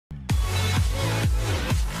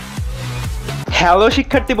Hello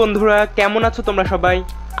শিক্ষার্থী বন্ধুরা, কেমন আছো তোমরা সবাই?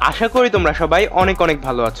 আশা করি তোমরা সবাই অনেক অনেক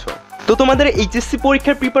ভালো আছো। তো তোমাদের এইচএসসি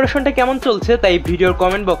পরীক্ষার প্রিপারেশনটা কেমন চলছে তাই ভিডিওর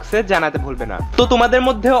কমেন্ট বক্সে জানাতে ভুলবে না। তো তোমাদের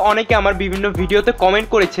মধ্যে অনেকে আমার বিভিন্ন ভিডিওতে কমেন্ট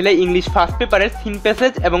করেছিলে ইংলিশ ফার্স্ট পেপারের সিন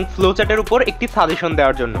প্যাসেজ এবং ফ্লো চার্টের উপর একটি সাজেশন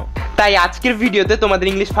দেওয়ার জন্য। তাই আজকের ভিডিওতে তোমাদের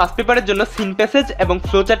ইংলিশ ফার্স্ট পেপারের জন্য সিন প্যাসেজ এবং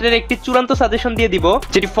ফ্লো চার্টের একটি চূড়ান্ত সাজেশন দিয়ে দিব,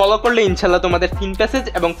 যেটি ফলো করলে ইনশাআল্লাহ তোমাদের সিন প্যাসেজ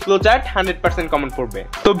এবং ফ্লো চার্ট 100% কমন পড়বে।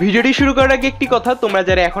 তো ভিডিওটি শুরু করার আগে একটি কথা, তোমরা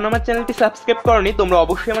যারা এখন আমার চ্যানেলটি সাবস্ক্রাইব করোনি তোমরা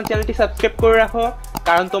অবশ্যই আমার চ্যানেলটি সাবস্ক্রাইব করে রাখো,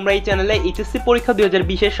 কারণ তোমরা এই চ্যানেলে এইচএসসি পরীক্ষা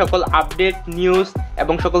 2020 সকল আপডেট, নিউজ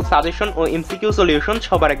এবং সকল সাজেশন ও এমসিকিউ সলিউশন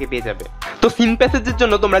সবার আগে পেয়ে যাবে। তো সিন প্যাসেজের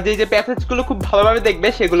জন্য তোমরা যে প্যাসেজগুলো খুব ভালোভাবে দেখবে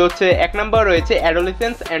সেগুলো হচ্ছে, এক নম্বর রয়েছে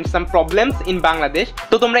adolescence and some problems in Bangladesh.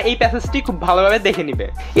 তো তোমরা এই প্যাসেজটি খুব ভালোভাবে দেখে নিবে।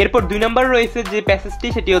 এরপর 2 নম্বর রয়েছে যে প্যাসেজটি,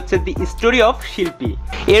 সেটি হচ্ছে দি স্টোরি অফ শিল্পী।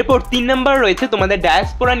 এরপর 3 নম্বর রয়েছে তোমাদের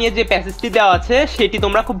ডায়াসপোরা নিয়ে যে প্যাসেজটি দেওয়া আছে সেটি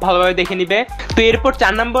তোমরা খুব ভালোভাবে দেখে নিবে। তো এরপর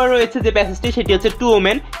 4 নম্বর রয়েছে যে প্যাসেজটি, সেটি হচ্ছে to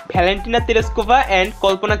women, Valentina Tereshkova and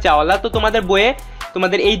Kalpana Chawla. তো তোমাদের বইয়ে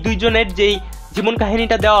তোমাদের এই দুইজনের যেই জীবন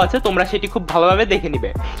কাহিনীটা দেওয়া আছে তোমরা সেটি খুব ভালোভাবে দেখে নিবে।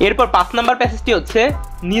 এরপর 5 নম্বর প্যাসেজটি হচ্ছে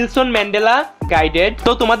নেলসন ম্যান্ডেলা গাইডেড।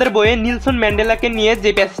 তো তোমাদের বইয়ে নেলসন ম্যান্ডেলাকে নিয়ে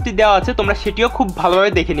যে প্যাসেজটি দেওয়া আছে তোমরা সেটিও খুব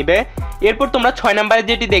ভালোভাবে দেখে নিবে। এরপর তোমরা 6 নম্বরে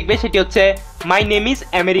যেটি দেখবে সেটি হচ্ছে মাই নেম ইজ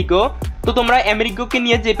আমেরিগো। তো তোমরা আমেরিগোকে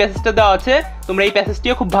নিয়ে যে প্যাসেজটা দেওয়া আছে তোমরা এই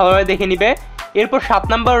প্যাসেজটিও খুব ভালোভাবে দেখে নিবে। এরপর 7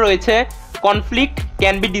 নম্বর রয়েছে কনফ্লিক্ট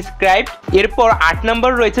ক্যান বি ডিসক্রাইবড। এরপর 8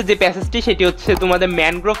 নম্বর রয়েছে যে প্যাসেজটি, সেটি হচ্ছে তোমাদের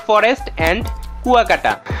ম্যানগ্রোভ ফরেস্ট অ্যান্ড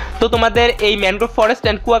কুয়াকাটা। তো তোমাদের এই ম্যানগ্রোভ ফরেস্ট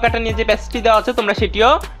অ্যান্ড কুয়াকাটা নিয়ে যে প্যাসেজটি দেওয়া আছে তোমরা সেটিও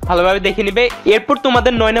ভালোভাবে দেখে নিবে। এরপর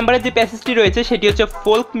তোমাদের 9 নম্বরে যে প্যাসেজটি রয়েছে সেটি হচ্ছে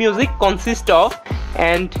folk music consist of.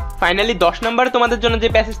 And finally 10 নম্বরে তোমাদের জন্য যে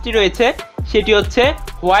প্যাসেজটি রয়েছে সেটি হচ্ছে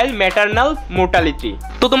হোয়াইল ম্যাটারনাল মোর্টালিটি।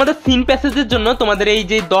 তো তোমাদের সিন প্যাসেজের জন্য তোমাদের এই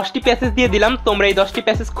যে 10টি প্যাসেজ দিয়ে দিলাম, তোমরা এই 10টি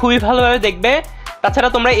প্যাসেজ খুবই ভালোভাবে দেখবে। তাছাড়া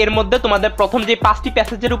তোমরা এর মধ্যে তোমাদের প্রথম যে 5টি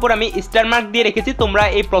প্যাসেজের উপর আমি স্টার মার্ক দিয়ে রেখেছি, তোমরা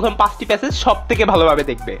এই প্রথম 5টি প্যাসেজ সব থেকে ভালোভাবে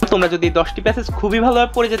দেখবে। তোমরা যদি 10টি প্যাসেজ খুবই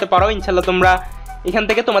ভালোভাবে পড়ে যেতে পারো ইনশাল্লাহ তোমরা এখান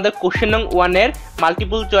থেকে তোমাদের কোশ্চেন নং 1 এর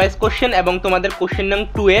মাল্টিপল চয়েস কোশ্চেন এবং তোমাদের কোশ্চেন নং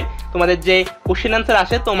 2 এর তোমাদের যে কোশ্চেন আনসার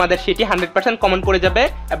আসে তোমাদের সেটি 100% কমন করে যাবে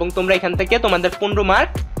এবং তোমরা এখান থেকে তোমাদের 15 মার্ক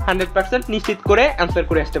 100% নিশ্চিত করে অ্যান্সার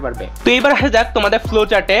করে আসতে পারবে। তো এবার আসা যাক তোমাদের ফ্লো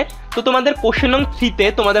চার্টে। তো তোমাদের কোশ্চেন নং 3 তে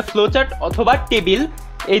তোমাদের ফ্লো চার্ট অথবা টেবিল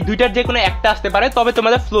এই দুইটার যে কোনো একটা আসতে পারে, তবে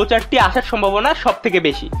তোমাদের ফ্লো চার্টটি আসার সম্ভাবনা সব থেকে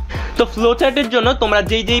বেশি। তো ফ্লো চার্টের জন্য তোমরা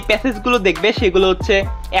যেই প্যাসেজগুলো দেখবে সেগুলো হচ্ছে,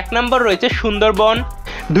 1 নম্বর রয়েছে সুন্দরবন,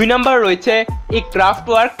 2 নম্বর রয়েছে এ craft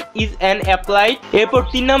work is an applied. এরপর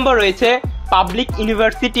 3 নম্বর রয়েছে পাবলিক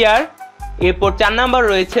ইউনিভার্সিটি আর। এরপর 4 নম্বর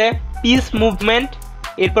রয়েছে পিস মুভমেন্ট।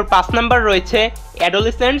 এরপর 5 নম্বর রয়েছে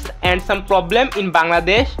অ্যাডোলেসেন্টস and some problem in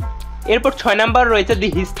Bangladesh. এরপর 6 নম্বর রয়েছে দি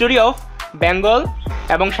হিস্টোরি অফ বেঙ্গল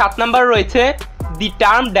এবং 7 নম্বর রয়েছে the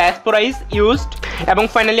term diaspora is used এবং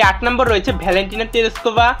ফাইনালি 8 নম্বর রয়েছে ভ্যালেন্টিনা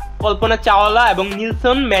তেরেস্কোভা, কল্পনা চাওলা এবং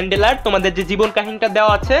নেলসন ম্যান্ডেলার তোমাদের যে জীবন কাহিনীটা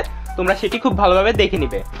দেওয়া আছে তোমরা সেটি খুব ভালোভাবে দেখে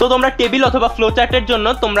নিবে। তো তোমরা টেবিল অথবা ফ্লো চার্টের জন্য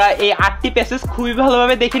তোমরা এই 8টি প্যাসেজ খুবই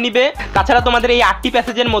ভালোভাবে দেখে নিবে। তাছাড়া তোমাদের এই 8টি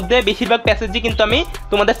প্যাসেজের মধ্যে বেশিরভাগ প্যাসেজই কিন্তু আমি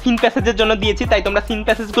তোমাদের সিন প্যাসেজের জন্য দিয়েছি, তাই তোমরা সিন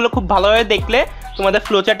প্যাসেজগুলো খুব ভালোভাবে দেখলে তোমাদের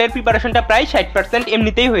ফ্লো চার্টের প্রিপারেশনটা প্রায় 60%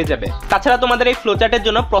 এমনিতেই হয়ে যাবে। তাছাড়া তোমাদের এই ফ্লো চার্টের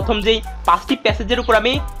জন্য প্রথম যেই 5টি প্যাসেজের উপর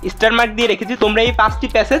আমি স্টার মার্ক দিয়ে রেখেছি তোমরা এই 5টি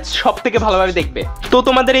প্যাসেজ সব থেকে ভালোভাবে দেখবে। তো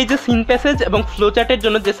তোমাদের এই যে সিন প্যাসেজ এবং ফ্লো চার্টের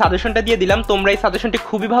জন্য যে সাজেশনটা দিয়ে দিলাম তোমরা এই সাজেশনটি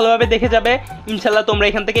খুবই ভালোভাবে দেখে যাবে। ইনশাল্লাহ তোমরা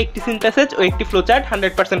এখান থেকে একটি সিন প্যাসেজ ও একটি ফ্লো চার্ট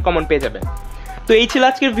 100% কমন পেয়ে যাবে। তো এই ছিল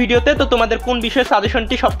আজকের ভিডিওতে। তো তোমাদের কোন বিষয়ের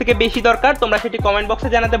সাজেশনটি সব থেকে বেশি দরকার তোমরা সেটি কমেন্ট বক্সে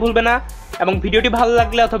জানাতে ভুলবে না। এবং ভিডিওটি ভালো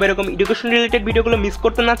লাগলে অথবা এরকম এডুকেশন রিলেটেড ভিডিওগুলো মিস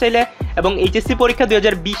করতে না চাইলে এবং এইচএসসি পরীক্ষা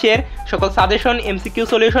 2020 সকল সাজেশন, এমসিকিউ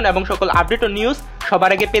সলিউশন এবং সকল আপডেট ও নিউজ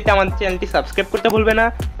সবার আগে পেতে আমাদের চ্যানেলটি সাবস্ক্রাইব করতে ভুলবে না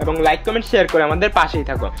এবং লাইক, কমেন্ট, শেয়ার করে আমাদের পাশেই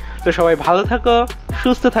থাকো। তো সবাই ভালো থাকো,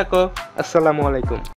 সুস্থ থাকো। আসসালামু আলাইকুম।